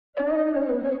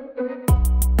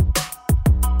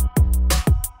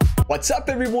What's up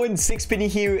everyone, Sixpenny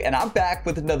here, and I'm back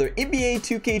with another NBA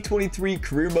 2K23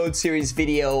 career mode series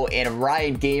video. And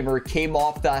Ryan Gamer came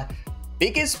off the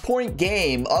biggest point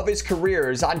game of his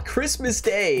careers on Christmas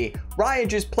Day. Ryan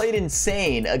just played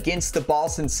insane against the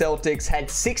Boston Celtics, had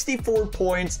 64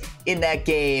 points in that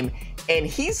game, and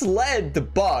he's led the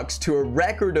Bucks to a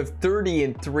record of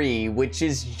 30-3, which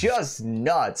is just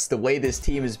nuts the way this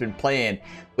team has been playing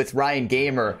with Ryan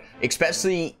Gamer,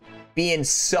 especially being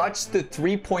such the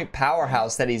three-point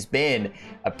powerhouse that he's been,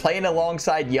 playing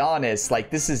alongside Giannis. Like,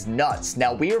 this is nuts.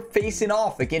 Now we are facing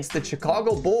off against the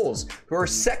Chicago Bulls, who are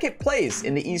second place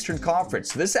in the Eastern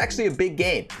Conference. So this is actually a big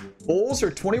game. Bulls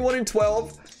are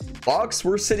 21-12. Bucks,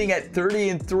 we're sitting at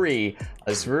 30-3.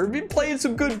 So we've been playing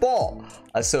some good ball.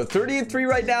 So 30-3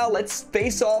 right now. Let's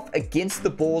face off against the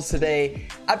Bulls today.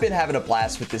 I've been having a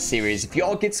blast with this series. If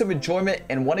y'all get some enjoyment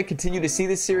and want to continue to see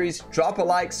this series, drop a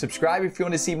like, subscribe if you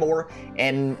want to see more,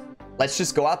 and let's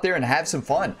just go out there and have some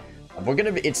fun.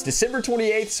 It's December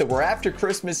 28th, so we're after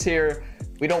Christmas here.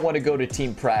 We don't want to go to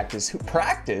team practice.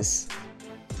 Practice?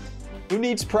 Who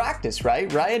needs practice,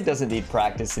 right? Ryan doesn't need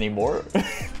practice anymore.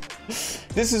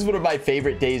 This is one of my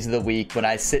favorite days of the week when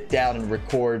I sit down and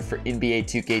record for NBA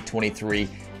 2K23.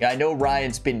 I know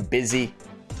Ryan's been busy.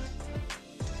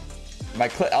 I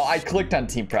clicked on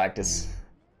team practice.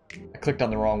 I clicked on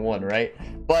the wrong one, right?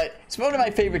 But it's one of my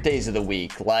favorite days of the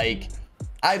week. Like,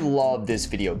 I love this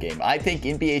video game. I think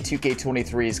NBA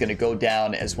 2K23 is going to go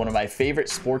down as one of my favorite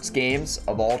sports games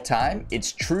of all time.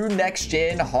 It's true next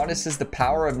gen, harnesses the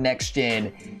power of next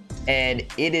gen, and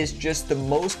it is just the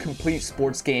most complete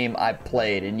sports game I've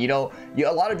played. And you know,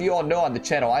 a lot of you all know on the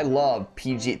channel, I love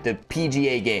the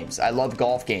PGA games. I love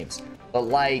golf games. But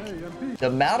like, the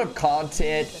amount of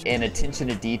content and attention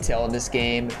to detail in this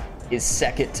game is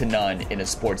second to none in a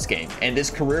sports game. And this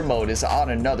career mode is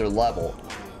on another level.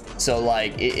 So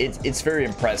like, it's very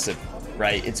impressive,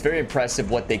 right? It's very impressive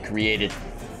what they created.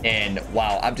 And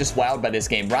wow, I'm just wowed by this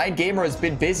game. Ryan Gamer has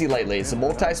been busy lately. He's a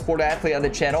multi-sport athlete on the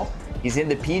channel. He's in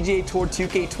the PGA Tour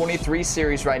 2K23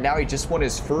 series right now. He just won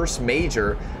his first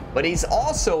major, but he's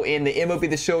also in the MLB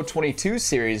The Show 22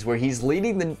 series, where he's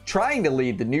trying to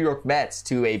lead the New York Mets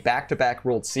to a back-to-back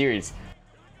World Series.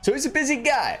 So he's a busy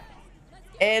guy.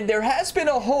 And there has been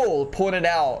a hole pointed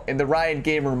out in the Ryan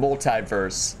Gamer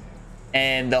multiverse,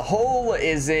 and the hole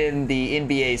is in the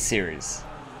NBA series.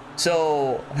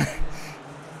 So,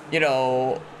 you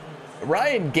know,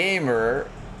 Ryan Gamer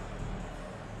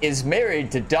is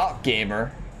married to Doc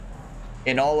Gamer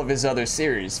in all of his other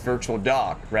series, Virtual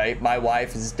Doc, right? My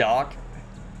wife is Doc.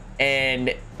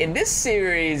 And in this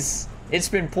series, it's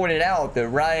been pointed out that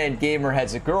Ryan Gamer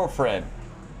has a girlfriend.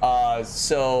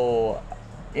 So,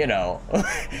 you know,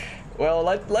 well,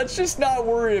 let's just not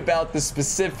worry about the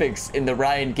specifics in the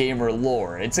Ryan Gamer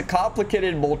lore. It's a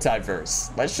complicated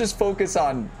multiverse. Let's just focus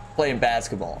on playing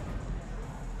basketball.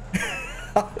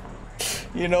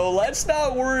 You know, let's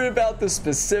not worry about the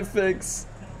specifics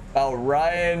about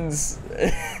Ryan's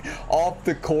off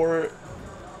the court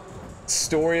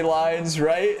storylines,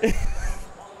 right?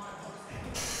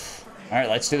 All right,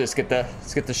 let's do this.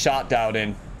 Let's get the shot dialed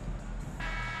in.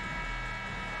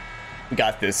 We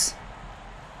got this.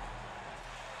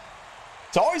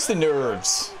 It's always the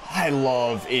nerves. I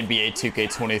love NBA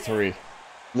 2K23.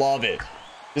 Love it.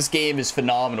 This game is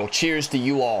phenomenal. Cheers to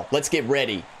you all. Let's get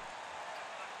ready.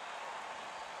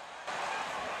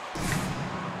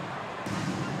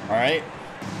 All right.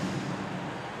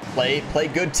 Play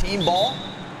good team ball.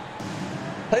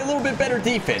 Play a little bit better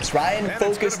defense. Ryan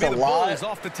focused a lot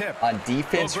on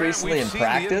defense recently in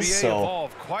practice, so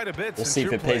we'll see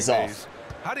if it pays off.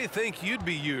 How do you think you'd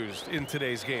be used in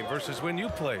today's game versus when you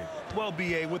played? Well,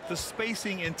 BA, with the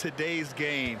spacing in today's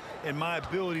game and my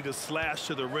ability to slash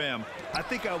to the rim, I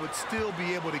think I would still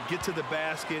be able to get to the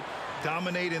basket,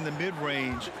 dominate in the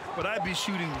mid-range, but I'd be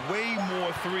shooting way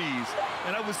more threes,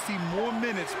 and I would see more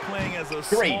minutes playing as a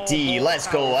great D. Let's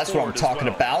go. That's what I'm talking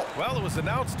about. Well, it was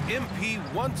announced MP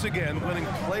once again winning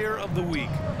Player of the Week.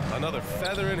 Another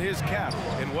feather in his cap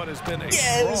in what has been a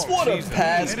yes, what a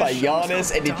pass by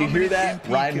Giannis. And did you hear that?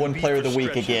 Ryan won Player of the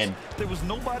Week again. There was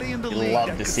nobody in the league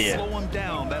that could slow him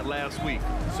down that last week.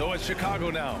 So it's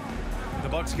Chicago now. The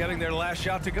Bucks getting their last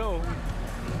shot to go.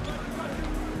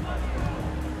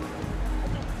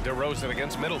 DeRozan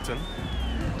against Middleton.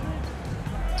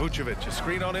 Vucevic, a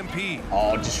screen on MP.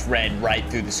 Oh, just read right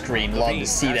through the screen. Love to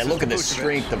see that. Look at the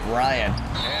strength of Ryan.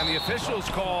 And the officials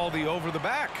call the over the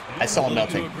back. I saw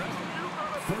nothing.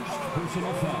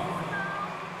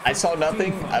 I saw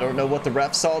nothing. I don't know what the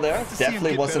ref saw there.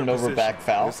 Definitely wasn't an over-back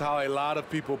foul. That's how a lot of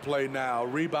people play now.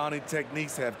 Rebounding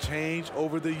techniques have changed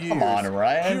over the years. Come on,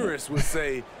 Ryan. Purists would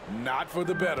say, not for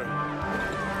the better.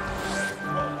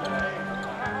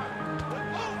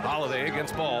 Holiday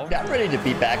against ball. Yeah, I'm ready to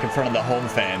be back in front of the home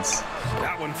fans.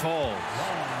 That one falls.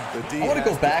 I want to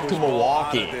go back to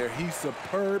Milwaukee. He's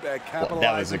superb at capitalizing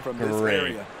That was a from this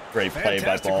area. great play by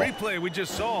Fantastic Ball. replay we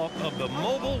just saw of the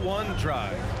Mobile One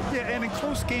drive. Yeah, and in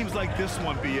close games like this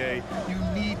one, BA,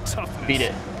 you need toughness. Beat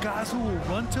it. Guys who will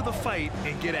run to the fight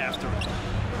and get after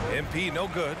it. MP no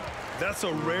good. That's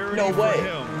a rarity No way. for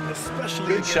him, especially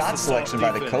Good against shot the selection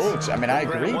soft by the defense. coach. I mean, I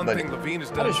Grant, agree, one but thing Levine has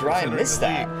how done does Ryan since miss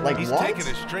entering the that? league, Like, he's what? taken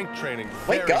his strength training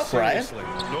Wake very up, Ryan.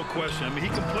 seriously. No question. I mean, he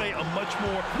can play a much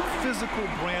more physical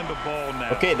brand of ball now.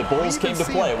 Okay, the Bulls We came even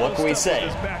to see play. him What can we post up say?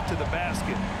 with his back to the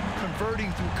basket,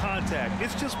 converting through contact.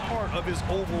 It's just part of his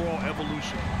overall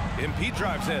evolution. MP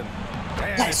drives in.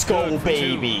 And Let's it's go, good for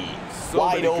baby. So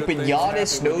Wide many good open. things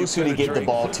Giannis happen when knows you who to give the penetrate.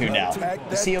 ball to now. Attack You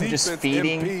that see him just defense,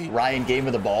 feeding MP. Ryan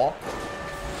Gamer the ball.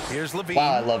 two. Here's Levine.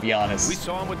 Wow, I love We Giannis.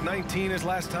 saw him with 19 his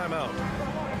last time out.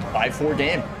 5-4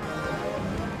 game.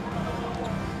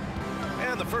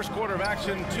 And the first quarter of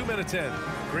action, 2 minutes in.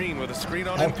 Green with a screen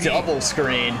on Oh, MP. double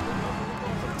screen.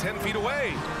 From 10 feet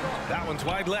away. That one's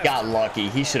wide left. Got lucky.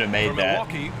 He should have For made that.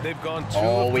 Milwaukee, they've gone 2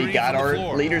 Oh, of we 3 got from the our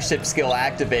floor. leadership skill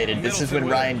activated. This is when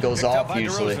Middleton Ryan with it. goes Picked up off by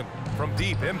usually. DeRozan. From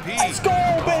deep, MP. Let's go,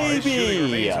 His shooting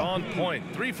baby! remains on point.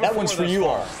 3 for That 4 one's for thus you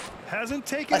far. all. Hasn't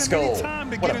taken Let's him any go.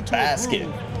 time to What get a into basket. a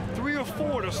groove. 3 or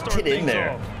 4 to start Get in things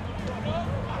there. off.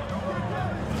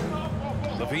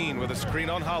 Levine with a screen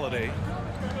on Holiday.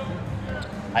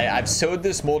 I've showed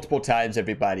this multiple times,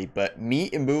 everybody, but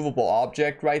meet immovable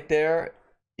object right there,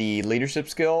 the leadership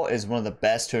skill, is one of the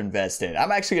best to invest in.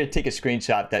 I'm actually going to take a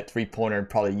screenshot of that three-pointer and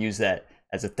probably use that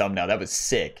as a thumbnail. That was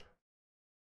sick.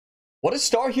 What a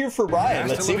start here for Ryan. Pass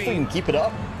Let's to see if we Levine. can keep it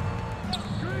up.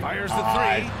 Fires the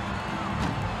Ah,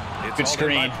 3. It's Good all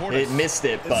screen. in by Portis. It missed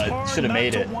it, It's but hard should have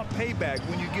made not it. to want payback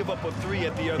when you give up a 3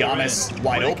 at the other Giannis, end.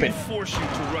 wide But it open. can force you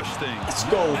to rush things. Let's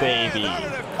go, baby. And out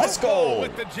of the Let's football go.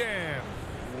 with the jam.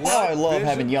 Wow, I love vision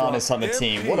having Giannis from on the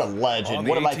team. MP. What a On legend. the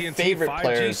One of my AT&T favorite 5G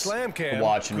players slam to cam.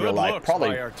 watch in real Good life. looks Probably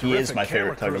by our he is terrific my favorite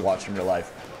camera player to crew. watch in real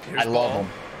life. Here's I love Ball. him.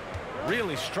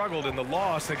 Really struggled in the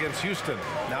loss against Houston.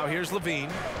 Now here's Levine.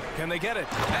 Can they get it?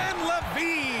 And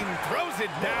Levine throws it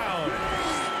down.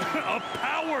 A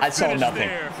power I saw finish nothing.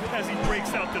 there as he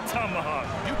breaks out the tomahawk.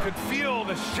 You could feel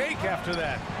the shake after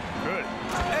that. Good.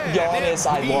 And Giannis,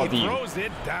 I MP love you. throws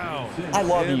it down. I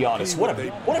love you, Giannis. What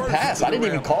a pass. I didn't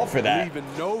even call for that. Leaving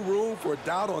no room for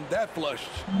doubt on that flush.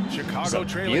 It's Chicago a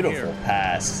trailing beautiful here.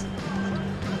 pass.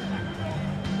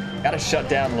 Got to shut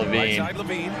down Right Levine. side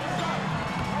Levine.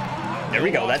 There we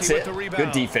go. Milwaukee That's with it. the rebound.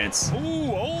 Good defense.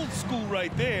 Ooh, old school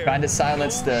right there. Trying to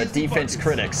silence No the easy defense buckets.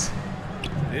 critics.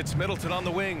 It's Middleton on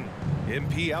the wing.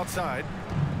 MP outside.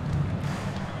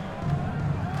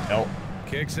 Nope.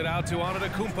 Kicks it out to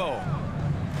Antetokounmpo.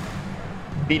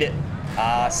 Beat it.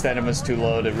 Ah, Stenham was too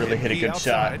low to really hit a MP good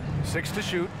shot. outside. 6 to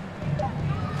shoot.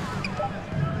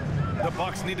 The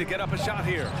Bucks need to get up a shot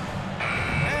here.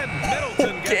 And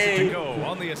Middleton gets it Okay. to go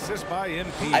on the assist by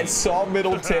MP. I saw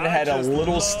Middleton had a just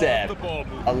little love step, the ball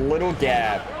movement. a little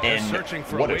gap, They're and searching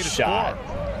for what a a way to shot.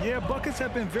 score. Yeah, buckets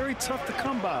have been very tough to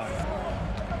come by.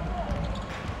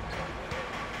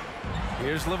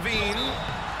 Here's Levine.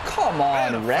 Come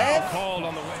And a on, foul ref. called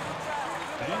on the way.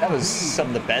 That was some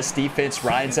of the best defense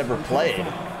Ryan's ever played.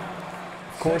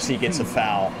 Of course he gets a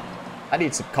foul. I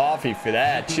need some coffee for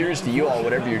that. Cheers to you all,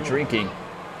 whatever you're drinking.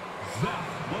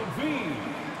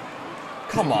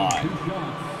 Come on.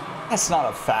 That's not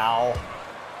a foul.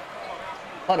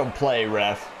 Let him play,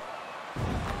 ref.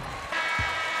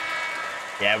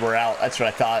 Yeah, we're out. That's what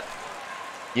I thought.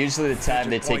 Usually the time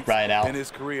they take Ryan out. In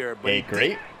his career, but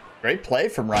Hey, great play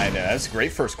from Ryan there. That's a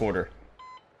great first quarter.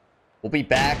 We'll be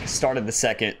back, start of the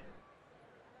second.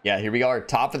 Yeah, here we are,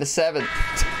 top of the seventh.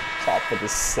 Top of the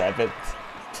seventh.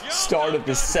 Start of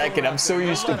the second. I'm so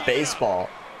used to baseball.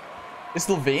 Is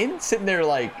Levine sitting there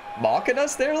like mocking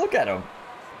us there? Look at him.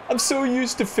 I'm so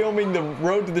used to filming the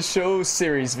Road to the Show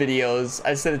series videos.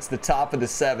 I said it's the top of the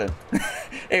seventh.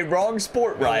 Hey, wrong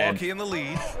sport, Ryan. Milwaukee in the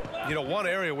lead. You know, one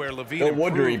area where Levine No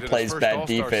wonder he improved in his plays first bad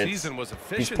All-Star defense. season was He's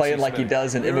efficiency playing like he spinning.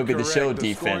 does in You're MLB The Show correct.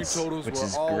 The scoring defense, totals which were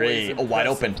is always great. Oh, wide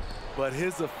impressive, open. But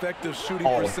his effective shooting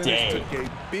Oh, percentage dang. took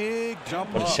a big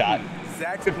jump What a up. shot.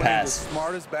 Zach's Good playing pass. the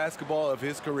smartest basketball of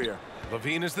his career.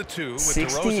 Levine is the 2 with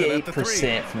DeRozan at the 3.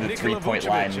 68% from the Nikola three-point Vucevic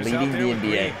line, is leading out there the with NBA.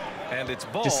 Green. And it's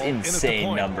Ball Just in at the insane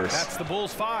point. numbers. That's the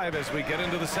Bulls 5 as we get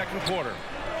into the second quarter.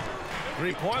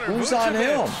 Three-pointer. Who's on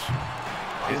him?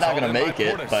 Vucevic. He's It's not all going to in by make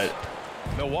it, Portis. but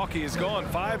Milwaukee is gone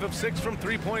 5 of 6 from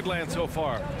three-point land so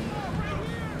far.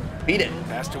 beat it.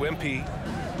 Pass to MP.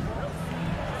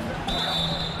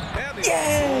 And the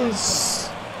Yes!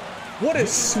 What a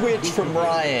switch from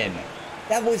Ryan.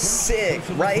 That was sick.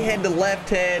 Right hand to left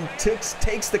hand,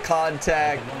 takes the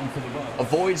contact,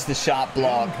 avoids the shot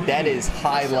block. That is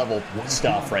high level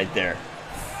stuff right there.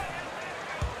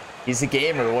 He's a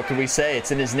gamer. What can we say?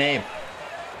 It's in his name.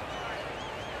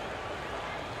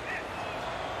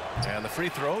 And the free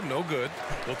throw, no good.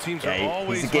 Well, teams Yeah, are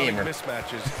always running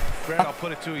mismatches. Grant, I'll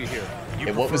put it to you here.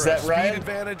 You what was prefer that, Ryan? a speed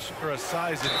advantage or a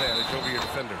size advantage over your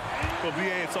defender? Well,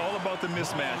 BA, it's all about the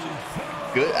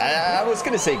mismatches. Good. I was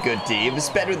going to say good D. It was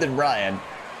better than Ryan.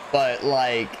 But,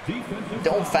 like,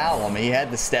 don't foul him. He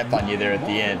had the step on you there at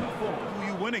the end. Who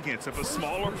you win against? If a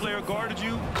smaller player guarded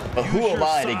you, But who am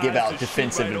I to give out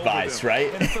defensive advice, right?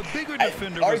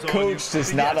 Our coach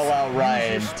does not allow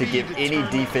Ryan to give any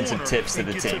defensive tips to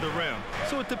the team.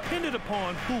 So it depended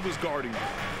upon who was guarding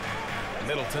you.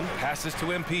 Middleton passes to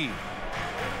MP.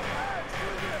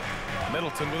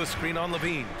 Middleton with a screen on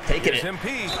Levine. Taking it. MP.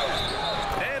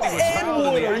 And he was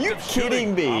fouled in the Are act you of kidding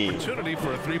shooting. me? Opportunity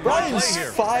for a three-point Ryan's play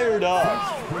here. fired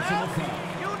up.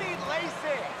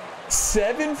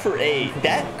 7 for 8.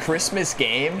 That Christmas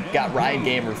game got Ryan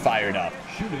Gamer fired up.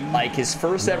 Like his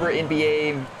first ever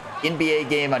NBA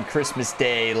game on Christmas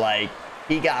Day. Like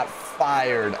he got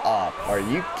fired up. Are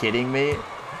you kidding me?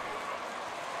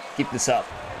 Keep this up.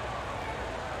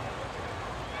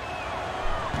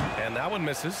 And that one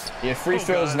misses. Yeah, free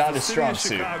throws not his strong suit.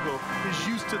 suit. Chicago is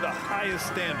used to the highest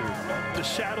standards. The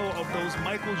shadow of those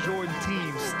Michael Jordan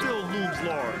teams still looms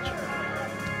large.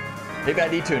 Maybe I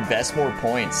need to invest more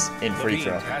points in free Levine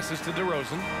throw. passes to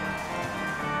DeRozan.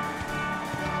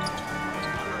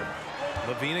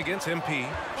 Levine against MP.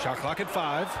 Shot clock at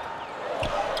 5.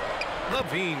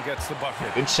 Levine gets the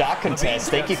bucket. Good shot contest.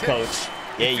 Thank you, coach.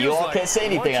 Yeah, you all can't say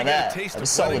anything on that. That was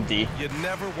solid, D. You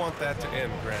never want that to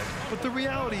end, Grant. But the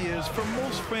reality is, for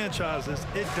most franchises,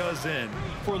 it does end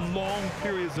for long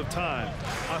periods of time.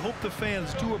 I hope the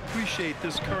fans do appreciate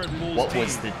this current Bulls What team.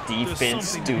 was the defense There's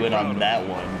something to be doing proud on of. that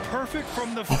one? Perfect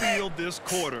from the field this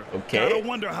quarter. Okay. Gotta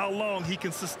wonder how long he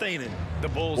can sustain it. The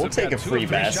Bulls We'll have take got a 2 free or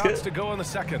 3 basket. shots to go in the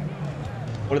second.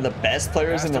 One of the best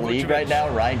players in the league right now,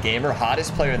 Ryan Gamer,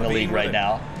 hottest player in the league right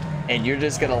now. And you're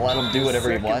just going to let him do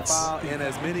whatever he wants? In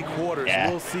as many quarters, Yeah,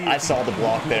 we'll see I saw the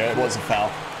block there. It was a foul.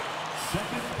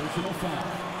 Second personal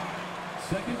foul.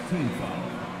 Second team foul.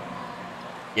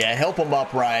 Yeah, help him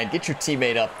up, Ryan. Get your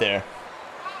teammate up there.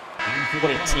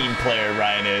 What a team player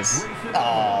Ryan is.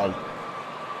 Oh,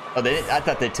 they didn't, I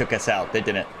thought they took us out. They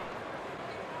didn't.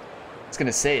 I was going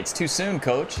to say, it's too soon,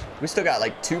 coach. We still got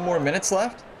like 2 more minutes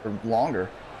left or longer.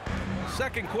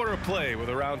 Second quarter of play with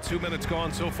around 2 minutes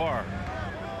gone so far.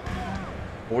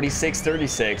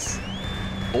 46-36.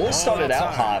 Bulls started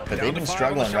out hot, but they've been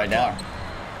struggling right now.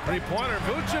 Three-pointer,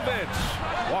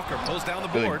 Vucevic. Walker pulls down the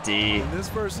board. Good D. In this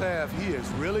first half, he is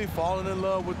really falling in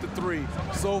love with the 3.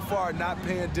 So far, not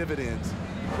paying dividends.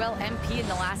 Well, MP in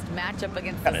the last matchup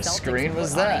against What the kind of Celtics screen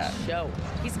was put on a that? show.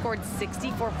 He scored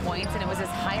 64 points, and it was his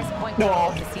highest point No, total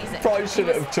of the season. probably He should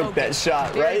was have took that focused,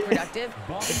 shot, very right? productive.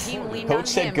 The team leaned Coach on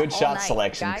said him good all shot night,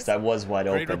 selection guys. because I was wide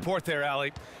Great open. report there,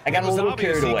 Allie. I got It a was little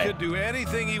obvious carried he away. could do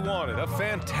anything he wanted. A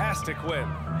fantastic win.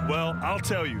 Well, I'll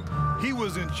tell you, he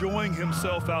was enjoying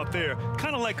himself out there,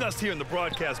 kind of like us here in the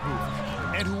broadcast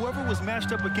booth. And whoever was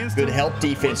matched up against Good him help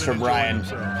defense wasn't from enjoying Ryan.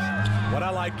 themselves. What I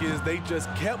like is they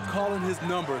just kept calling his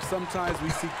number. Sometimes we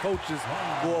see coaches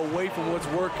go away from what's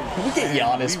working. Can we get And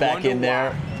Giannis we back wonder in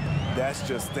there? why. That's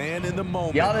just staying in the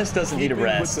moment. Giannis doesn't need a keeping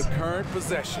rest. With the current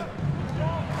possession.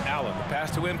 Allen, the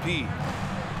pass to MP.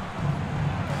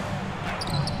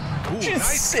 Ooh,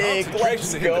 Just sick. concentration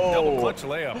Let's to hit the double go. clutch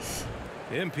layup.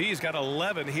 MP's got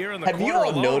 11 here in the Have quarter you all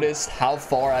alone. noticed how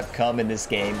far I've come in this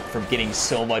game from getting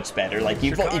so much better? Like if you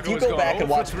Chicago has go gone back and 0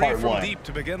 for watch 3 part from 1, deep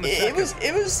to begin the it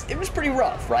second. was pretty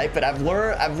rough, right? But I've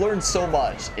learned so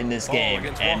much in this game,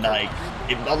 against and Walker.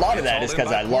 like a lot of Gets that is hauled in because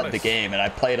by I love the Portis. game and I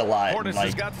played a lot Portis and has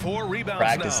like got 4 rebounds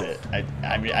practice now. it.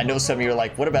 I know some of you are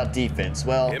like, what about defense?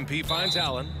 Well, MP finds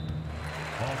Allen.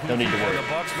 no need to And worry. the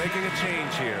Bucks making a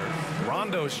change here.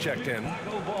 Rondo's checked in.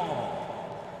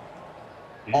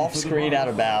 Off screen, out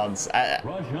of bounds.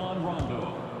 Rajon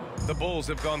Rondo. The Bulls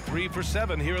have gone 3 for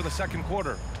 7 here in the second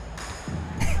quarter.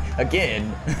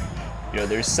 Again, you know,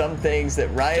 there's some things that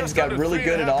Ryan's Just got under really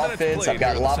good 3.5 at minutes offense. played I've got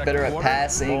here a in the lot second better at quarter.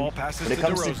 passing. Ball passes When it to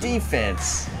comes to DeRozan.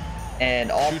 defense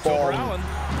and Shoots over Allen.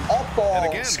 off ball And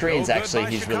again, screens, no good actually, by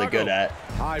he's really Chicago. good at.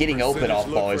 High Getting open percentage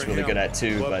off ball look is for really him. good at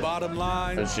too, but bottom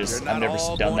line, it's just they're I've not never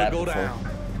all done gonna that go before. down.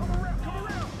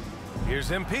 Here's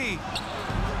MP.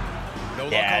 No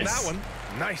luck Yeah, on that one.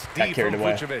 Nice got D carried from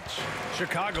away. Vucevic.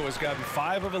 Chicago has gotten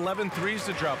 5 of 11 threes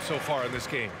to drop so far in this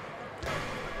game.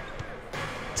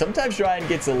 Sometimes Ryan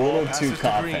gets a little passes too to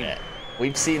confident.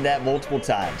 We've seen that multiple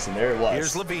times, and there it was.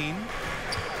 Here's Levine.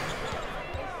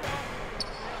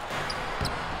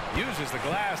 uses the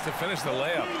glass to finish the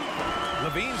layup.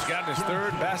 Levine's gotten his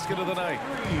third basket of the night.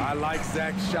 I like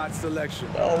Zach's shot selection.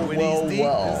 Oh, when well, he's deep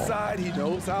well. inside, he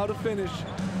knows how to finish.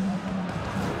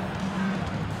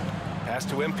 Pass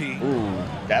to MP.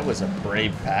 Ooh, that was a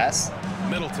brave pass.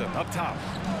 Middleton up top.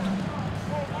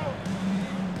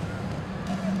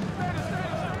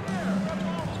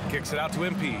 Kicks it out to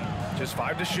MP. Just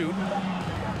 5 to shoot.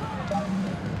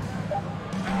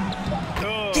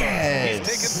 Good. Yes.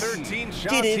 He's taken 13 shots.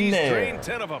 Get in He's there. drained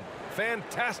 10 of them.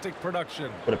 Fantastic production.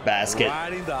 What a basket.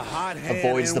 Riding the hot hand,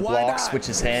 Avoids and the why block, not?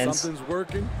 switches If hands. something's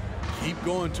working, keep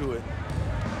going to it.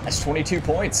 That's 22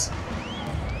 points.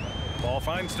 Ball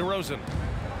finds DeRozan.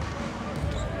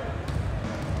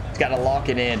 He's got to lock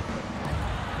it in.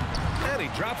 And he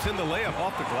drops in the layup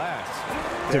off the glass.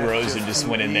 DeRozan just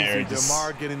went in there and Easy. just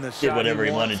DeMar getting the did shot whatever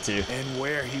he wants wanted to. and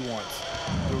where he wants.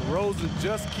 DeRozan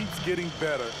just keeps getting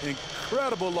better.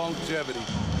 Incredible longevity.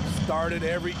 Started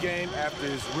every game after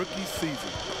his rookie season.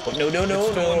 Oh, no, no, no,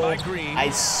 It's stolen no. by Green. I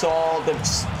saw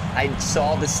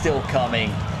the steal coming.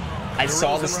 I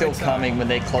saw the DeRozan steal right side. coming when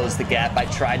they closed the gap. I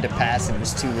tried to pass and it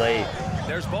was too late.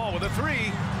 There's Ball with a 3.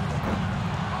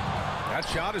 That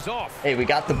shot is off. Hey, we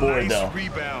got the board Nice though.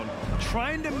 rebound.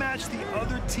 Trying to match the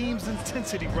other team's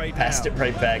intensity right Passed now. it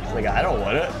right back. Like, I don't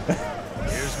want it.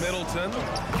 Here's Middleton.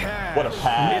 Cash. What a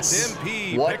pass. It's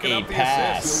MP What picking a up the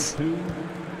pass. assist.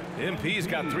 MP's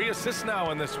got 3 assists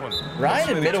now in this one. Ryan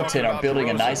and Smitty Middleton talking are about building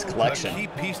a DeRozan, nice collection. A key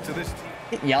piece to this.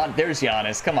 There's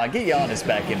Giannis. Come on, get Giannis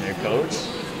back in there, coach.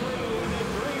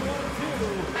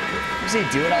 What's he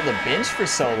doing on the bench for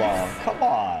so long? Come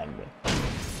on.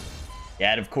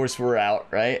 Yeah, and of course we're out,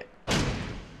 right?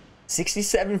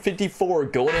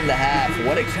 67-54 going into half.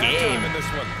 What a Halftime game. in this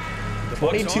one. The Bucks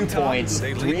 22 on top. points,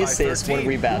 They lead 3 by assists, 1 13.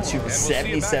 rebound, shooting And we'll see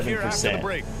you back here after the 77%.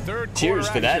 break. Third Cheers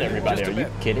quarter for that, action in everybody. just Are a you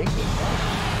bit. kidding?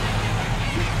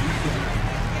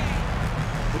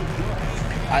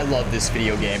 I love this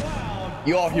video game.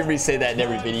 You all hear me say that in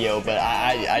every video, but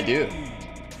I do.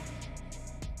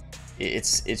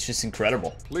 It's just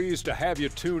incredible. Pleased to have you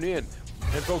tune in.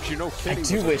 And folks, you know Kenny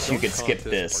do was a wish you dunk could skip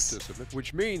contest this. participant,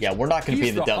 which means Yeah, we're not going to be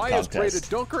in he's the dunk highest contest. rated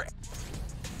dunker.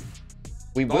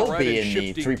 We will All right, be and in the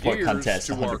shifting three-point gears contest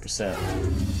to our- 100%.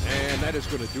 And that is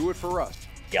going to do it for us.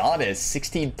 Giannis,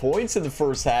 16 points in the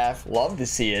first half. Love to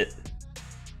see it.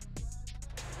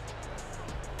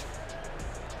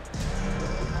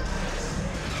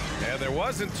 Yeah, there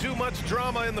wasn't too much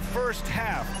drama in the first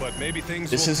half, but maybe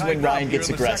things This will is when tighten up Ryan here gets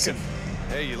in the aggressive. second.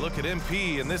 Hey, you look at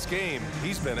MP in this game.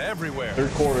 He's been everywhere.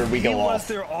 Third quarter, we He go was off.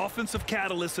 their offensive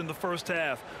catalyst in the first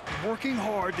half, working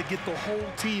hard to get the whole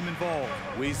team involved.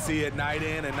 We see it night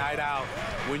in and night out.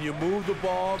 When you move the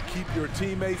ball, keep your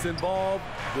teammates involved,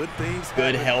 good things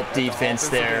Good happen help at the defense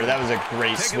offensive there. end. That was a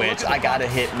great Take a look switch. at the I got to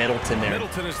box. hit Middleton there.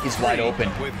 Middleton is the He's wide 3, open.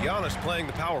 with Giannis playing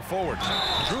the power forward.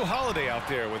 Drew Holiday out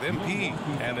there with MP,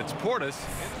 and it's Portis.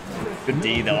 Good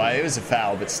D, though. It was a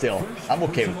foul, but still, I'm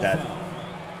okay with that.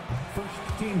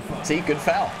 See, good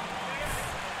foul.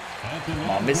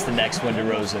 Oh, missed the next one,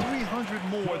 DeRozan. 300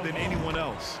 more than anyone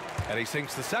else. And he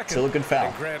sinks the second. Still a good foul.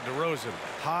 And Grant DeRozan,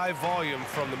 high volume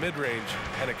from the mid-range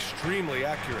and extremely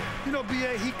accurate. You know,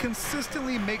 B.A., he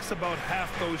consistently makes about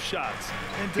half those shots.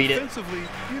 And Beat it. defensively,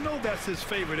 you know that's his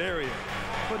favorite area.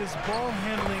 But his ball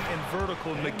handling and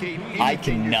vertical negate anything I you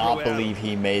cannot throw at him. believe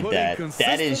he made Putting that. That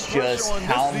consistent is pressure just on this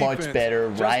how much defense. better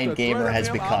Just Ryan the Gamer threat of has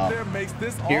him out become. there makes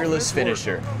this Fearless offense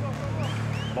work. finisher.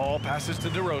 Ball passes to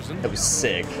DeRozan. That was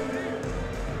sick.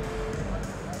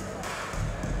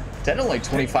 That only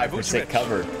 25%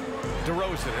 covered.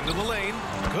 DeRozan into the lane.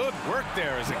 Good work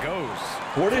there as it goes.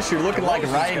 Portis, you're looking like a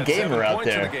DeRozan's Ryan got Gamer 7 out points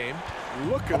in the there. game.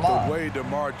 Look Come at on. the way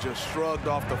DeMar just shrugged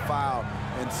off the foul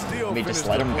and still Let me finished just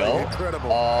let the him play. go. Incredible.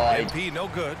 MP no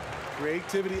good.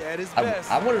 Creativity at his best.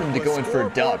 I wanted him to go in for a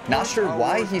dunk. Not sure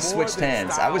why he switched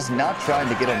hands. I was not trying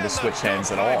to get him to switch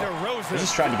hands at all. I was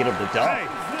just trying to get him to Hey,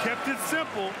 dunk. kept it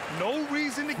simple. No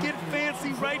reason to get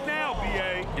fancy right now,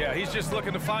 B.A. Yeah, he's just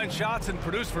looking to find shots and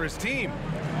produce for his team.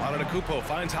 Antetokounmpo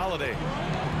finds Holiday.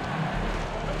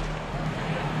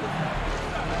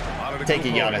 Take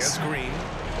it, Antetokounmpo Giannis. against Green.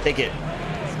 Take it.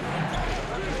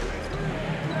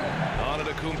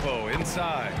 Antetokounmpo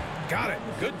inside. Got it.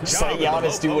 Good Just job. let in the low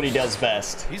Giannis do what he post. does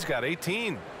best. He's got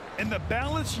 18. And the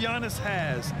balance Giannis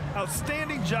has,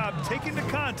 outstanding job taking the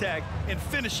contact and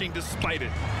finishing despite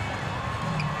it.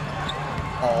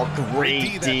 Oh, great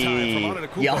D that D. time from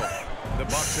Antetokounmpo. Gian- The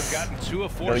Bucks have gotten 2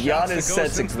 of 4 No, shots to Giannis go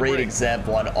sets a since the great break.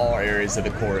 example on all areas of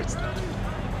the court.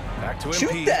 Back to Shoot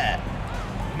MP. that.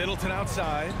 Middleton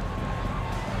outside.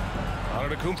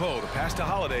 Antetokounmpo, the pass to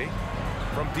Holiday.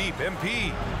 From deep,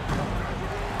 MP.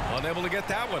 Unable to get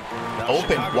that one. Now Open,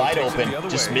 Chicago wide takes it open. the other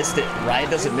Just way. missed it. Ryan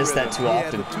doesn't miss that too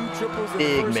often.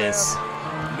 Big miss.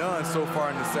 None so far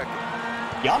in the second.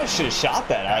 Giannis should have shot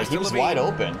that. He was wide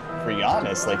open for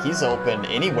Giannis. Like, he's open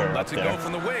anywhere up Lets it go there.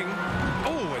 from the wing.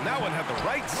 Oh, and that one had the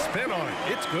right spin on it.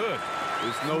 It's good.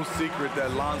 It's no secret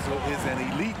that Lonzo is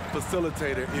an elite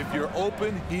facilitator. If you're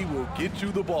open, he will get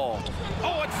you the ball.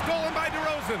 Oh, it's stolen by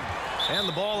DeRozan. And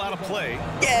the ball out of play.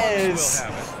 Yes. Bucks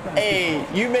will have it. Hey,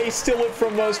 you may steal it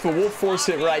from us, but we'll force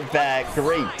it right back.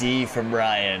 Great D from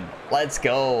Ryan. Let's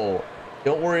go.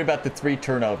 Don't worry about the 3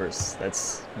 turnovers.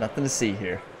 That's nothing to see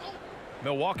here.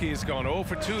 Milwaukee's gone 0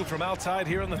 for 2 from outside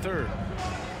here in the third.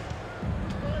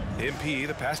 MP,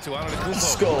 the pass to Antetokounmpo.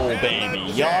 Let's go,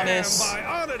 baby. Giannis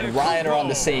and Ryan are on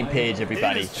the same page,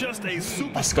 everybody. It is just a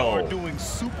Let's go. superstar doing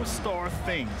superstar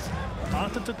things.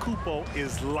 Antetokounmpo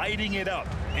is lighting it up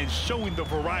and showing the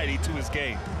variety to his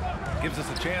game. Gives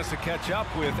us a chance to catch up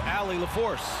with Allie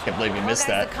LaForce. Can't believe we Well, missed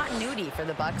guys, that. the continuity for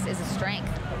the Bucks is a strength.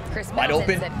 Chris Wide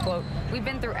Middleton open. said, quote, "We've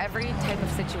been through every type of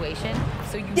situation,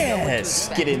 so you know what to Yes,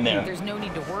 expect. get in there. There's no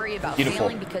need to worry about Beautiful.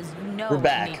 failing because you know We're what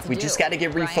back. you need to We do." just gotta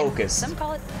get Ryan, refocused. some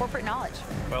call it corporate knowledge.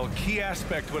 Well, key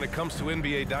aspect when it comes to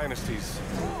NBA dynasties.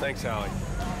 Thanks, Allie.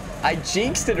 I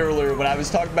jinxed it earlier when I was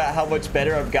talking about how much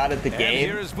better I've got at the And game.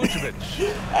 here is Vucevic.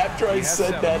 After I He has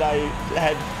said 7. that, I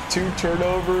had 2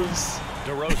 turnovers.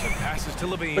 DeRozan passes to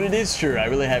Levine. But it is true. I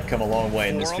really have come a long way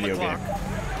in this 4 on the video game. clock.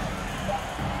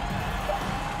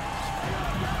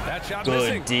 That shot Good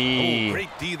missing. D. Oh, great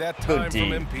D that Good time D.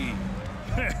 from MP.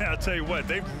 I'll tell you what,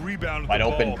 they've rebounded Wide the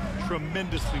open. ball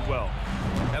tremendously well.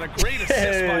 And a great assist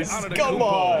Yes, by Antetokounmpo. come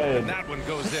on. And that one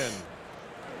goes in.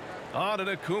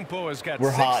 Antetokounmpo has got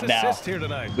We're 6 hot now. assists here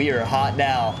tonight. We are hot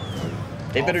now.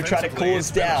 They better try to Offensively, cool it's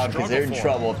us been a down because they're in struggle for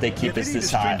trouble if they keep They us need to this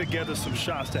string hot. together some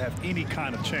shots to have any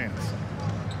kind of chance.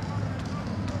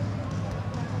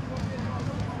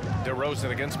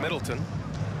 DeRozan against Middleton.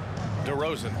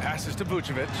 DeRozan passes to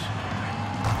Vucevic.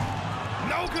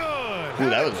 No good. Ooh,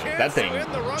 that Had a was- chance that thing- to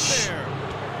end the run there.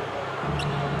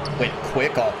 Went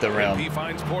quick off the rim. MP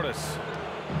finds Portis.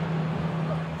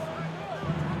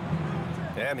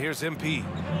 And here's MP.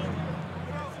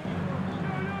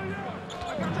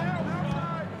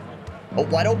 Oh,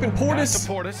 wide open Pass Portis.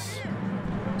 to Portis.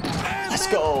 And Let's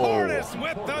then go. Portis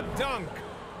with the dunk.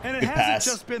 And it Good hasn't pass.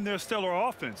 just been their stellar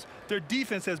offense. Their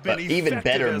defense has been But even effective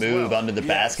better as move well. under the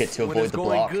basket to When avoid it's the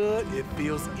going block. good, it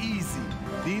feels easy.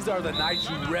 These are the nights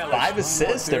you relish. 5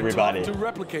 assists, They're everybody. tough to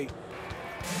replicate.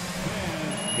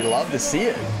 You love to see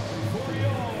it.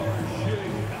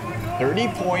 30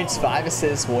 points, 5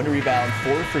 assists, 1 rebound,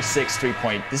 4 for 6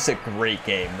 3-point. This is a great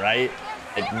game, right?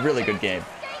 A really good game.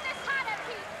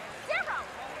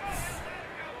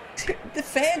 The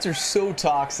fans are so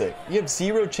toxic. You have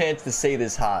 0 chance to stay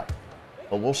this hot.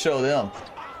 But we'll show them.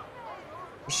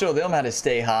 We'll show them how to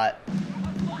stay hot.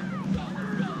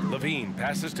 Levine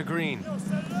passes to Green.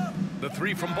 The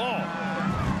 3 from Ball.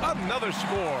 Another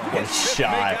score. What a His fifth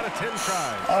shot. make out of 10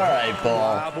 tries. All right,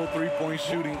 Ball. Reliable three-point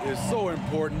shooting is so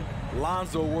important.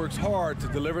 Lonzo works hard to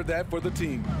deliver that for the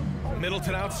team.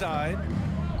 Middleton outside.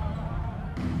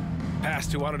 Pass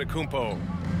to Antetokounmpo.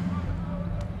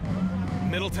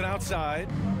 Middleton outside.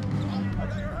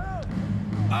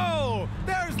 Oh,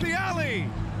 there's the alley.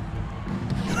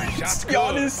 Shot good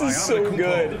Giannis by is so Antetokounmpo.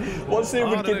 good. Once they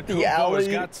would get the Antetokounmpo has alley,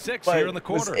 got 6 but here in the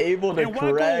was quarter. able to And why go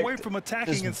away correct. from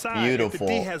attacking Just inside beautiful. if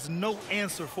the D has no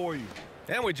answer for you?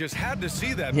 And we just had to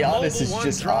see that. Giannis mobile is one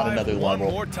just on drive another one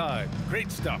level. more time.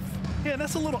 Great stuff. Yeah,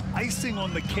 that's a little icing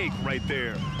on the cake right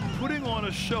there. Putting on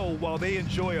a show while they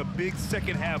enjoy a big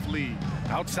second half lead.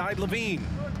 Outside Levine.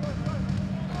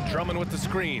 Drummond with the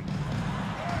screen.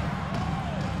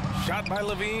 Shot by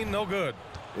Levine, no good.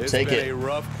 It's Take been it. a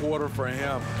rough quarter for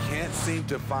him. Can't seem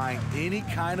to find any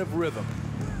kind of rhythm.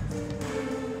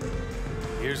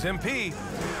 Here's MP.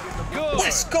 Good.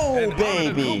 Let's go, And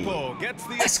baby. Antetokounmpo gets the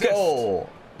Let's assist. go.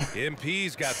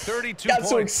 MP's got 32 Got points.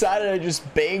 so excited I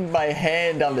just banged my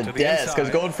hand on the To the desk. I was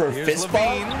inside. going for a Here's fist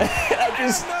bump. Levine. And I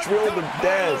just And the drilled the dunk by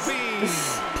desk. Levine.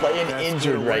 Playing That's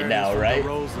injured good right now, awareness right?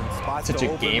 from DeRozan. Spots Such the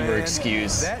a open gamer man.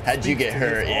 excuse. That How'd you speaks get to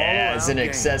hurt? his Yeah, it's an all-around game.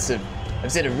 excessive. I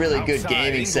was in a really good Outside,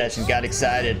 gaming Ingles. session. Got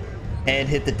excited. Hand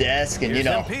hit the desk, and Here's you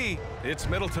know. MP. It's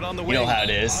Middleton on the wing. You know how it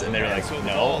is. And they were like, So the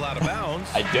no. ball out of bounds.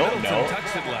 I don't Middleton know.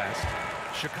 touched it last.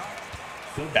 Chicago.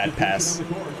 Bad pass.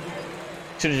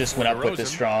 Should have just went up with it DeRozan.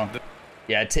 strong.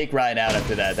 Yeah, take Ryan out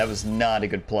after that. That was not a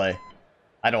good play.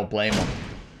 I don't blame him.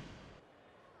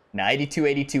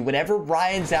 92-82. Whenever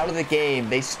Ryan's out of the game,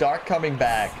 they start coming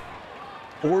back.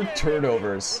 4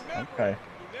 turnovers. Okay.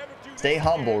 Stay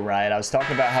humble, Ryan. I was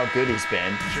talking about how good he's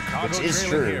been, Chicago which is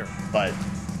trailing true, here. but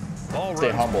Ball stay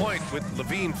runs humble. point with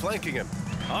Levine flanking him.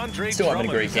 Andre Still having a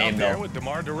Drummond great is game, out there though. with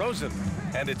DeMar DeRozan.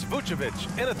 And it's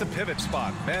Vucevic in at the pivot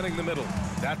spot, manning the middle.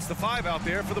 That's the 5 out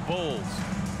there for the Bulls.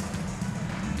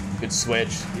 Good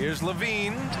switch. Here's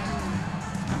Levine.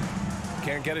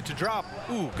 Can't get it to drop.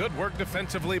 Ooh, good work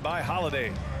defensively by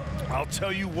Holiday. I'll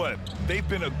tell you what, they've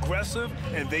been aggressive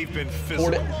and they've been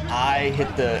physical. I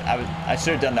hit the. I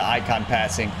should have done the icon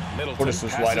passing. Middleton Portis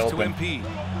was passes wide to open. MP.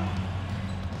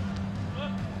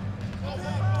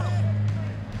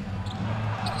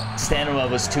 Stamina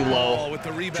was too low. Ball with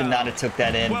the rebound. Should not have took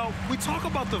that in. Well, we talk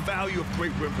about the value of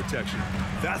great rim protection.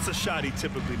 That's a shot he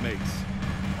typically makes.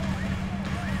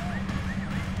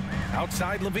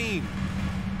 Outside Levine.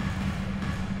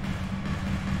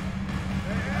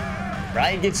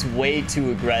 Ryan gets way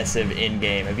too aggressive in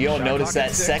game. Have you all Shot noticed clock that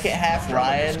at 6. second half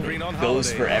Drummond screen Ryan on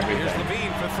goes Holiday. for everything? Here's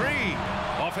Levine for 3.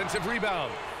 Offensive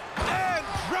rebound. And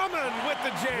Drummond with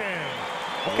the jam.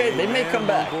 Okay, they may come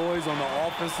back. Boys on the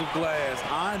offensive glass.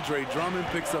 Andre Drummond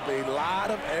picks up a lot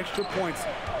of extra points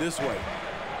this way.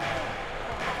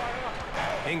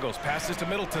 Ingles passes to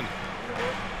Middleton.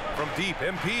 From deep,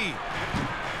 MP.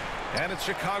 And it's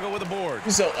Chicago with a board.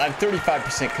 So I'm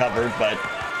 35% covered, but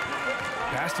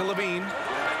Pass to Levine.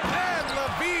 And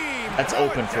Levine. that's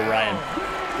open for Ryan.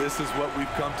 This is what we've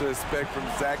come to expect from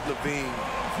Zach Levine.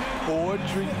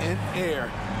 Poetry in air.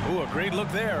 Ooh, a great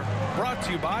look there. Brought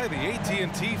to you by the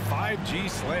AT&T 5G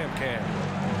Slam Cam.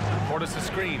 Portis the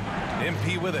screen.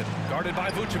 MP with it. Guarded by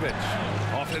Vucevic.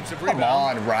 Offensive Come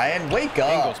rebound. on, Ryan, wake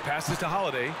Ingles up. passes to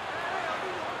Holiday.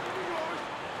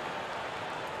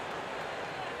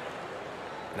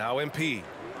 Now MP.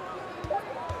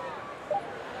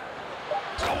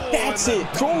 That's and it.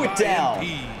 then Throw it by down.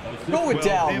 MP. Throw it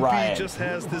down, MP Ryan. just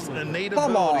has this innate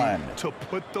Come ability on. to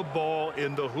put the ball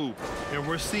in the hoop. And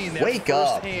we're seeing that Wake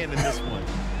up. firsthand in this one.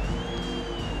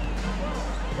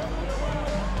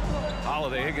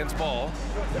 Holiday against ball.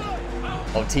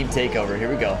 Oh, team takeover. Here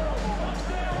we go.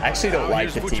 I actually don't Now like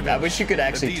here's the team. I Vucevic. wish you could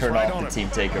actually The D's turn right off on the him.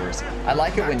 team takeovers. I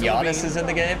like it when Back to Giannis Levine. is in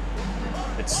the game.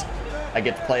 I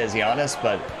get to play as Giannis,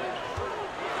 but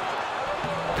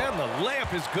And the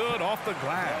layup is good off the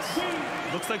glass.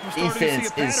 Looks like we're starting to see defense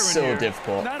a pattern is so here.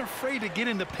 difficult. Not afraid to get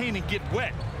in the paint and get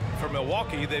wet. For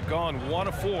Milwaukee, they've gone 1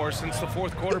 of 4 since the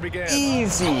 4th quarter began.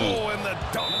 Easy. Oh, and the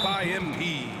dunk by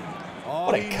MP.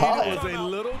 What a cut. Was a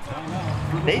little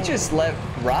They just let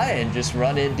Ryan just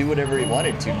run in, do whatever he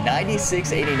wanted to.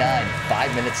 96-89,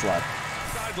 5 minutes left.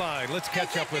 Sideline, let's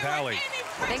catch up with Allie.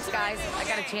 Thanks, guys. I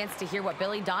got a chance to hear what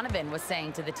Billy Donovan was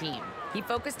saying to the team. He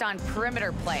focused on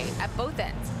perimeter play at both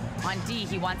ends. On D,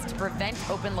 he wants to prevent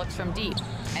open looks from deep.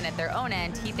 And at their own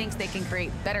end, he thinks they can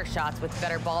create better shots with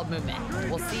better ball movement.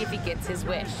 We'll see if he gets his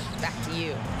wish. Back to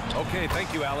you. Okay,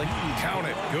 thank you, Allie. Count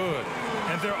it. Good.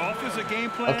 And their offensive game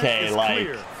plan Okay, is like,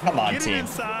 clear. come on, Get it team.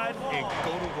 inside and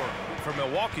go to work. For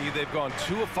Milwaukee, they've gone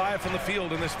 2 of 5 from the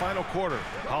field in this final quarter.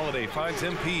 Holiday finds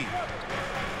MP.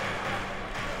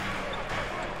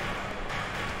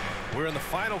 We're in the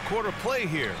final quarter play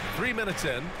here. 3 minutes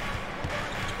in.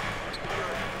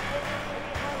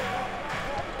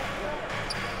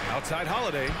 Outside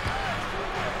Holiday.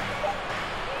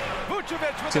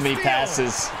 Vucevic with Too the many steal.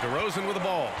 passes. DeRozan with the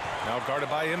ball. Now guarded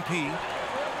by MP.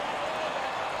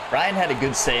 Ryan had a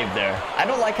good save there. I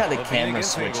don't like how the Levine camera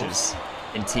against switches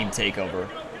in team takeover.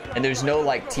 And there's no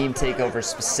like team takeover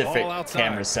specific Ball outside.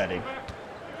 camera setting.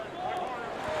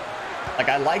 Like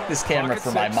I like this camera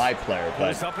Clock for at 6. my player,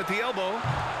 Pulls but up at the elbow.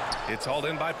 It's hauled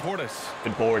in by Portis.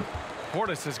 good board.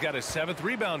 Portis has got his 7th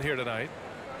rebound here tonight.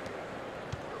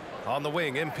 On the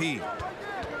wing, MP.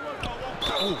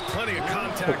 Oh, plenty of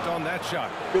contact on that shot.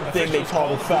 Good thing they Officials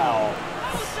called a call foul.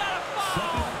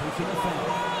 Personal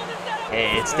foul.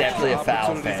 Hey, it's definitely a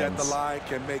foul, opportunities at the fans. line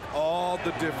can make all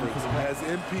the difference, as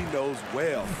MP knows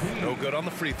well. No good on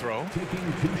the free throw.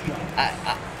 Taking 2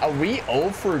 shots. Are we 0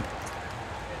 for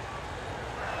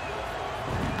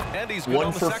And he's good 1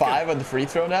 on the for second. 5 on the free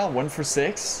throw now? 1 for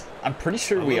 6? I'm pretty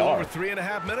sure A we little are. over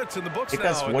 3.5 minutes in the books I think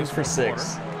now. that's in 1 this for fourth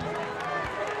 6. quarter.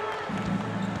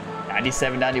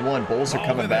 97-91. Bulls are Ball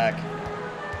coming with it. back.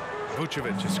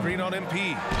 Vucevic, a screen on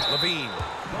MP. Levine.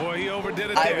 Boy, he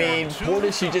overdid it I there. mean, 2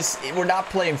 Portis, we're not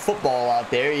playing football out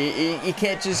there. You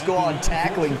can't just go on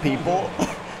tackling people.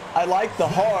 I like the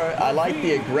heart, I like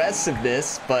the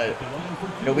aggressiveness, but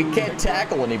we can't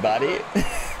tackle anybody. 2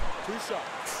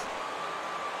 shots.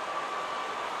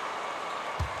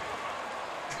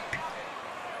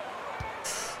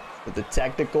 But the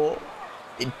technical,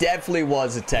 it definitely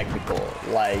was a technical.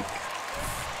 Like,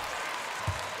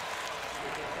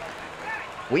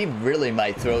 We really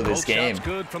might throw this game.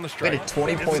 Good from the We had a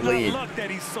strike. 20-point lead. It's not luck that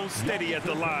he's so steady at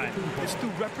the line. It's through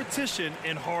repetition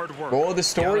and hard work. Moral of the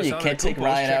story, you can't take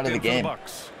Ryan out of the game.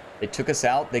 Bucks. They took us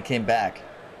out, they came back.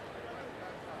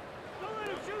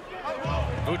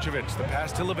 Vucevic, the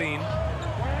pass to Levine.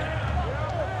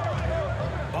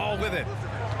 Ball with it.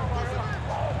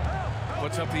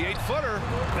 Puts up the 8-footer.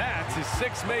 That's his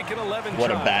 6 making 11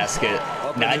 What a shot. basket.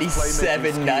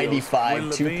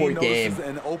 97-95, 2-point game.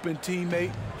 An open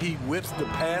teammate, he whips the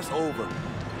pass over.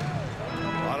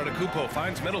 Antetokounmpo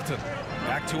finds Middleton.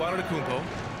 Back to Antetokounmpo.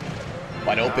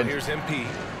 Wide Now open. here's MP.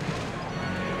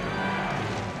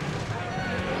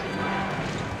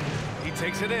 He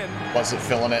takes it in. Wasn't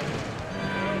feeling it.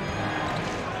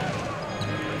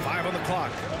 5 on the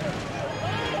clock.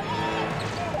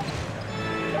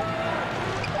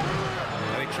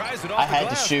 And he tries it off I the had to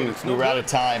glass, but shoot. it's We no were out good.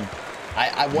 of time.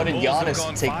 I wanted Bulls have Giannis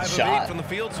gone to take 5 the of 8 shot. from the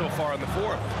field so far in the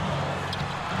fourth.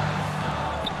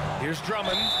 Here's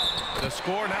Drummond. The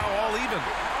score now all even.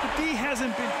 The D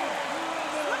hasn't been.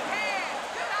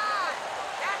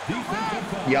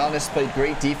 Giannis played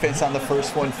great defense on the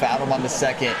first one, fouled him on the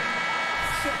second.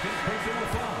 Second personal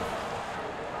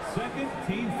foul. Second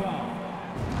team foul.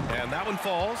 And that one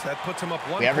falls. That puts him up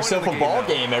 1 We have point in ourselves the a ball now.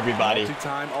 game, everybody.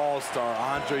 Multi-time All-Star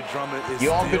Andre Drummond is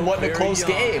You all been still wanting a very close young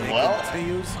game. and Well,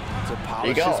 continues to polish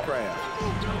you go. his craft.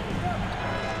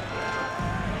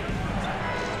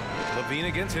 Levine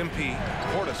against MP.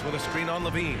 Portis with a screen on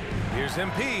Levine. Here's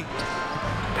MP.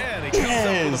 And he comes up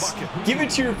with Yes. a bucket. Give it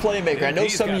to your playmaker. I know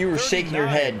MP's some of got you were shaking your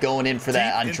 39. head going in for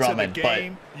that Deep on into Drummond, the but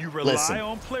game, you rely listen,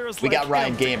 on players we got like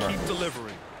Ryan him to Gamer. keep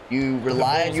delivering. You The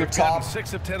rely on Bulls your have gotten top.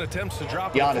 6 of 10 attempts to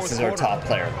drop in the Giannis fourth is our quarter. top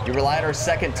player. You rely on our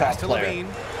second top Pass to player Levine.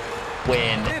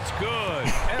 when It's good.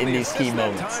 And in the these key assist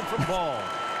that moments. time from Ball.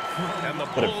 And the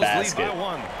What a Bulls basket. lead by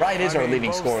 1. Ryan is our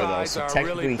leading both scorer, though, sides so are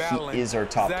technically really battling. he is our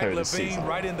top Zach player this Levine season.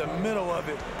 right in the middle of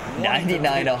it.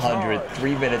 99-100,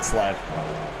 3 minutes left.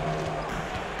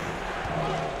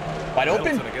 Wide open.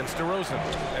 Middleton against DeRozan.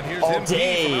 And here's All MP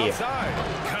day. from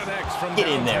outside. Connects from Get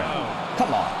in there. downtown.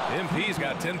 Come on. MP's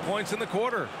got 10 points in the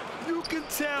quarter. You can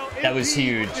tell That was MP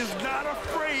huge. is not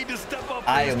afraid to step up.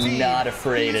 I for his am team. not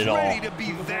afraid He's at all. ready to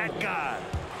be that guy.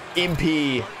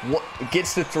 MP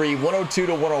gets the 3, 102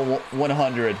 to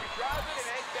 100.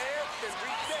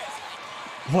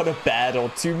 What a battle.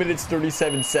 2 minutes,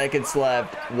 37 seconds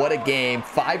left. What a game.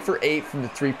 5 for 8 from the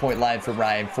 3-point line for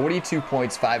Ryan. 42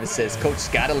 points, 5 assists. Coach's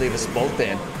got to leave us both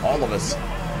in. All of us.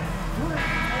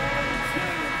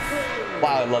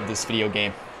 Wow, I love this video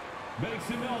game. Make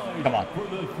some noise Come on. for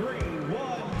the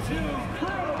 3-1-2 crew.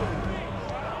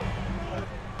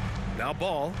 Now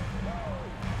Ball.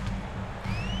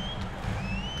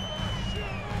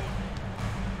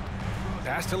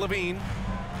 Pass to Levine.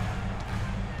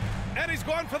 And he's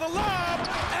going for the lob.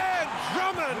 And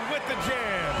Drummond with the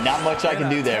jam. Not much I can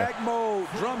do there. Attack mode.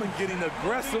 Drummond getting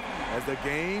aggressive as the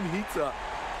game heats up.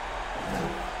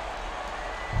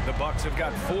 The Bucks have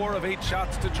got 4 of 8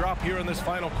 shots to drop here in this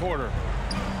final quarter.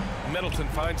 Middleton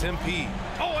finds MP.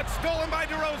 Oh, it's stolen by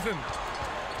DeRozan.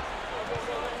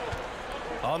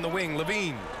 On the wing,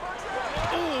 Levine.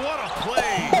 Oh, what a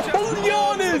play. Just Oh, runs the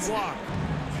Giannis. block.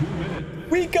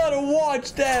 We gotta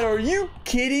watch that. Are you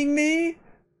kidding me?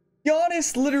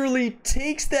 Giannis literally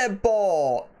takes that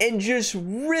ball and just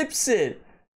rips it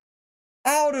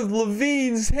out of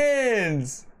Levine's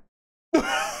hands.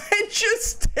 It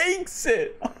just takes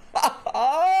it.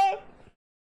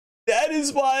 That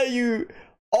is why you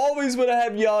always want to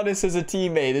have Giannis as a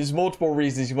teammate. There's multiple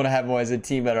reasons you want to have him as a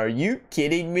teammate. Are you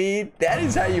kidding me? That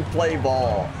is how you play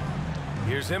ball.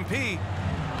 Here's MP.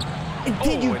 And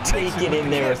did you it take makes it with in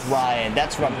the there with kiss. Ryan?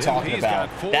 That's what I'm talking He's about.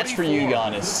 got That's for you, 44.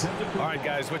 Giannis. All right,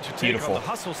 guys, what's your take Beautiful. on the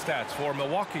hustle stats for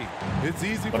Milwaukee? It's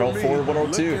easy for 104, me.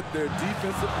 102. Look at their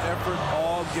defensive effort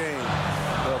all game.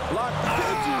 The block.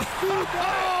 Did you see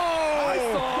that? I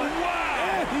saw it.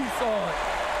 And he saw it.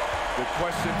 The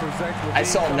question for Zach Levine I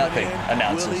saw coming nothing, in,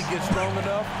 announcers. Will he get strong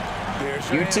enough? There's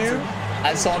your You two, answer.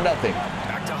 I saw nothing.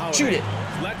 Back to Holiday. Shoot it.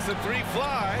 Lets the 3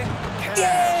 fly.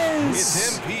 Yes!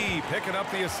 It's MP picking up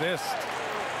the assist.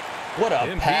 What a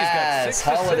MP's got pass. 6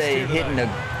 assists Holiday here hitting a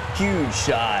huge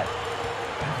shot.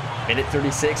 Minute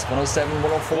 36, 107,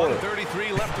 104.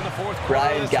 1:33 left in the fourth quarter.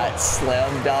 Brian This got one.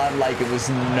 slammed on like it was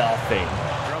nothing.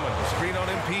 Drummond, the screen on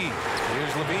MP.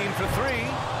 Here's Levine for 3.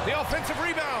 The offensive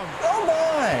rebound. Come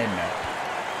on.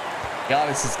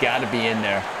 Giannis has got to be in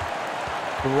there.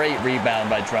 Great rebound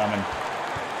by Drummond.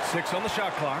 6 on the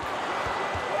shot clock.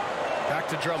 Back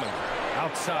to Drummond.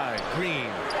 Outside, Green.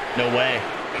 No way.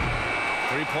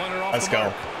 3-pointer off Let's the go.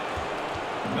 mark.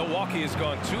 Milwaukee has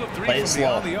gone 2 of 3 Play it from slow.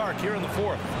 beyond the arc here in the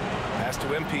fourth. Pass to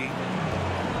MP.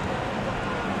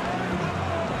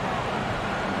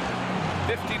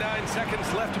 59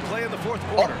 seconds left to play in the fourth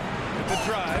quarter. With the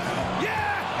drive.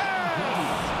 Yeah!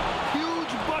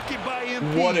 Huge bucket by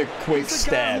MP. What a quick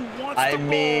step. I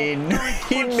mean,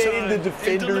 he made the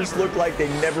defenders look like they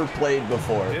never played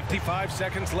before. 55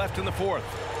 seconds left in the fourth.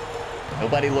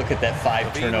 Nobody look at that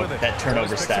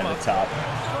turnover stat at the top.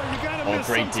 Oh,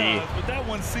 great D. But that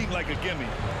one seemed like a gimme.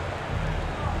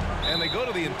 And they go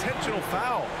to the intentional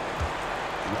foul.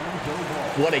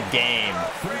 What a game.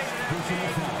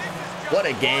 What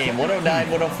a game.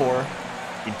 109, 104.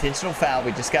 Intentional foul.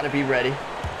 We just got to be ready.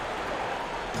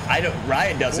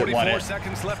 Ryan doesn't want it. 44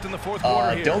 seconds left in the fourth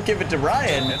quarter here. Don't give it to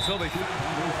Ryan. And so they...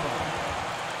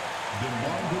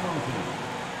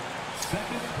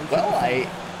 Well,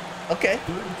 okay.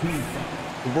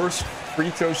 The worst free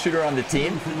throw shooter on the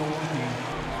team.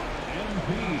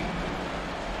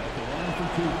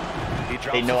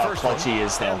 They know how clutch he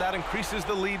is, though. That increases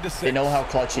the lead to 6. They know how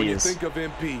clutch he is. When you think of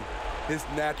MP, his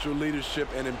natural leadership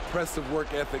and impressive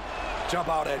work ethic jump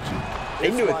out at you.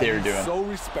 They knew what they were doing. So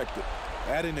respected,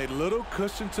 adding a little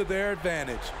cushion to their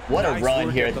advantage. What a run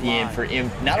here at the end for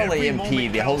not only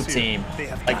MP, the whole team.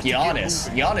 Like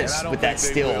Giannis with that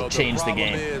steal changed the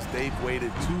game. They've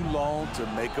waited too long to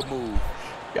make a move.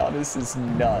 Giannis is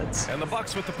nuts. And the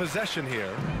Bucks with the possession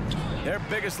here. Their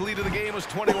biggest lead of the game was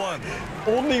 21.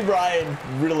 Only Ryan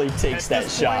really takes that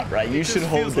shot, right? You should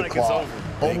hold the clock.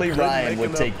 Only Ryan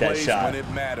would take that shot. When it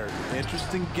mattered.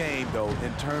 Interesting game, though,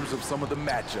 in terms of some of the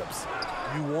matchups.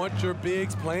 You want your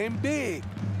bigs playing big.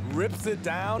 Rips it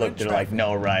down. Look, they're like,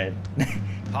 no, Ryan.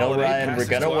 No, Ryan, we're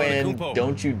going to win.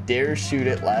 Don't you dare shoot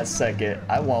it last second.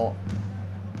 I won't.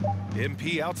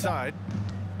 MP outside.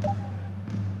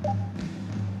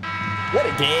 What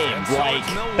a game. Like,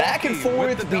 back and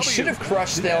forth, we should have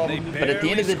crushed them, but at the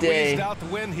end of the day,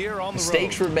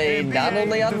 mistakes were made not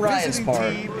only on Ryan's part,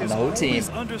 on the whole team,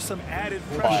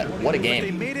 but what a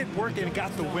game.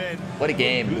 What a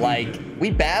game. Like,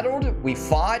 we battled, we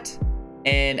fought,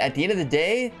 and at the end of the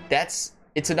day,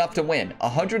 it's enough to win.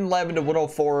 111 to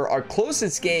 104, our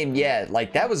closest game yet.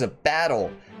 Like, that was a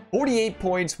battle. 48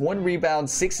 points, 1 rebound,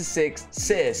 6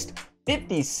 assists.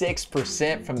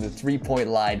 56% from the three-point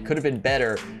line. Could have been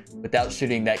better without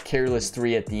shooting that careless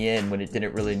 3 at the end when it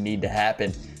didn't really need to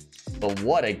happen. But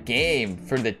what a game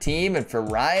for the team and for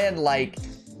Ryan. Like,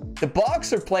 the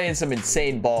Bucks are playing some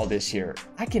insane ball this year.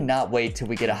 I cannot wait till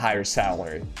we get a higher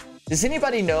salary. Does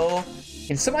anybody know?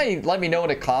 Can somebody let me know in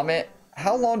a comment?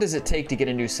 How long does it take to get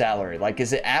a new salary? Like,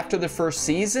 is it after the first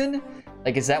season?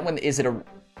 Like, is that when,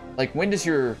 like, when does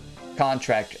your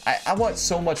contract? I want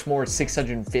so much more.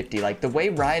 650. Like, the way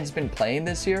Ryan's been playing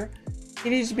this year, he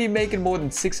needs to be making more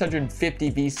than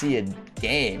 650 VC a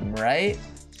game, right?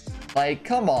 Like,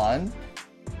 come on.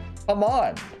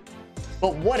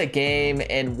 But what a game,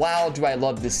 and wow, do I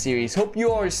love this series. Hope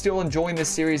you are still enjoying this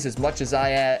series as much as I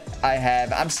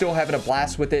have. I'm still having a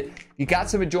blast with it. If you got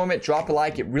some enjoyment, drop a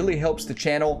like. It really helps the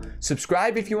channel.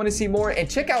 Subscribe if you want to see more, and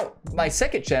check out my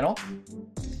second channel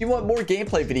if you want more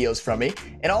gameplay videos from me,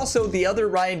 and also the other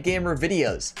Ryan Gamer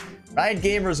videos. Ryan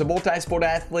Gamer is a multi-sport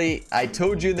athlete. I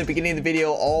told you in the beginning of the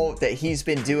video all that he's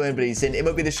been doing, but he's in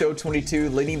MLB The Show 22,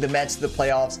 leading the Mets to the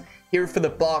playoffs, here for the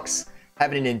Bucks,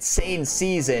 having an insane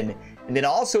season, and then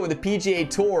also in the PGA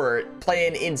Tour,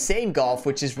 playing insane golf,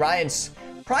 which is Ryan's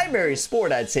primary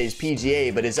sport, I'd say, is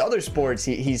PGA, but his other sports,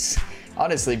 he's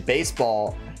honestly,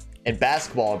 baseball and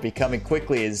basketball are becoming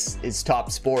quickly his top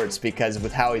sports because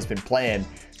with how he's been playing.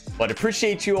 But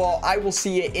appreciate you all. I will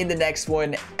see you in the next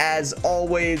one. As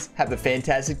always, have a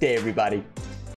fantastic day, everybody.